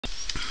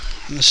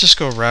On the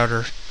Cisco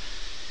router,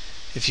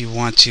 if you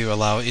want to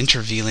allow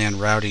inter-VLAN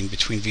routing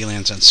between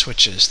VLANs on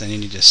switches, then you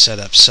need to set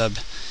up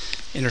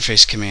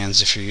sub-interface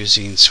commands if you're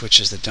using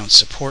switches that don't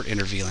support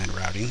inter-VLAN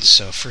routing.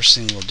 So first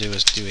thing we'll do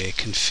is do a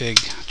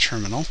config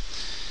terminal,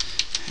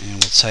 and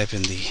we'll type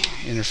in the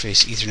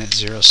interface Ethernet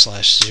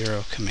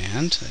 0/0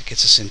 command. That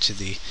gets us into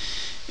the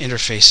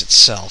interface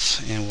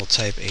itself, and we'll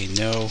type a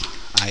no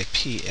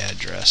IP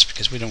address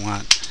because we don't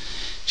want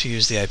to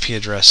use the IP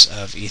address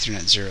of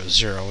Ethernet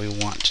 0/0. We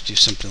want to do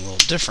something a little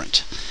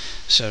different.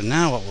 So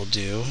now what we'll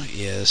do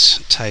is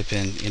type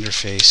in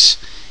interface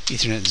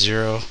Ethernet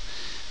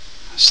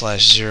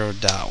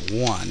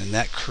 0/0.1, and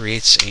that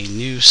creates a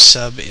new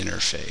sub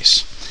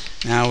interface.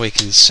 Now we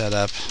can set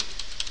up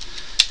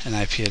an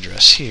IP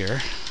address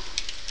here.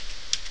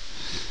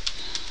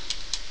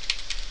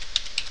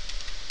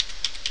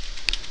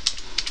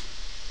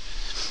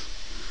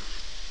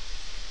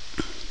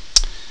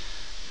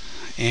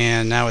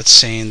 And now it's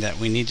saying that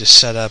we need to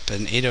set up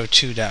an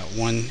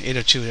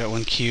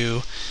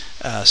 802.1q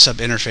sub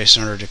interface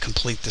in order to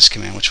complete this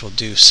command, which we'll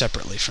do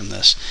separately from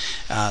this.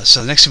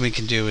 So the next thing we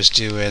can do is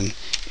do an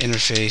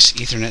interface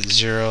Ethernet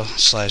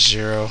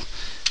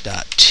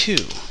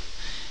 0/0.2,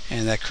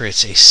 and that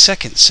creates a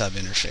second sub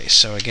interface.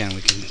 So again,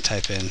 we can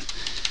type in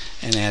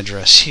an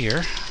address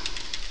here,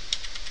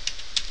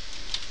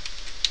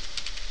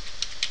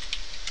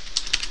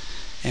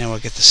 and we'll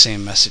get the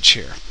same message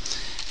here.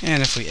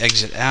 And if we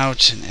exit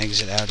out and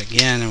exit out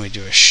again and we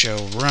do a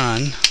show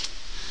run,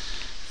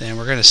 then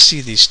we're going to see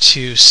these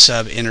two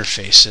sub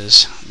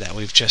interfaces that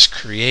we've just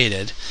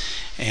created,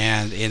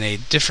 and in a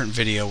different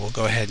video we'll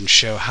go ahead and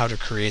show how to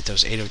create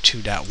those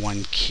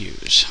 802.1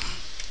 queues.